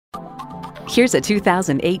Here's a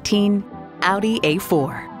 2018 Audi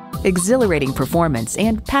A4. Exhilarating performance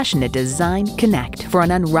and passionate design connect for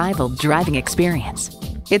an unrivaled driving experience.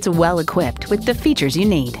 It's well equipped with the features you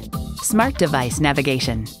need: smart device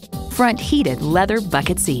navigation, front heated leather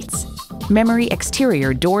bucket seats, memory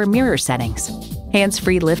exterior door mirror settings,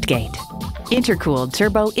 hands-free liftgate, intercooled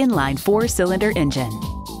turbo inline 4-cylinder engine,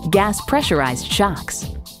 gas pressurized shocks,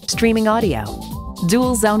 streaming audio,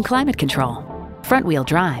 dual zone climate control, front-wheel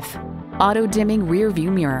drive, auto-dimming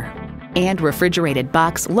rear-view mirror, and refrigerated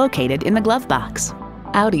box located in the glove box.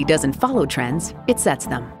 Audi doesn't follow trends, it sets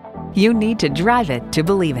them. You need to drive it to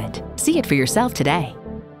believe it. See it for yourself today.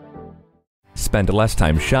 Spend less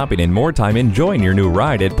time shopping and more time enjoying your new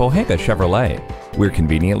ride at Pohanka Chevrolet. We're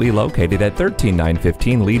conveniently located at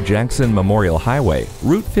 13915 Lee Jackson Memorial Highway,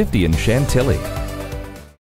 Route 50 in Chantilly.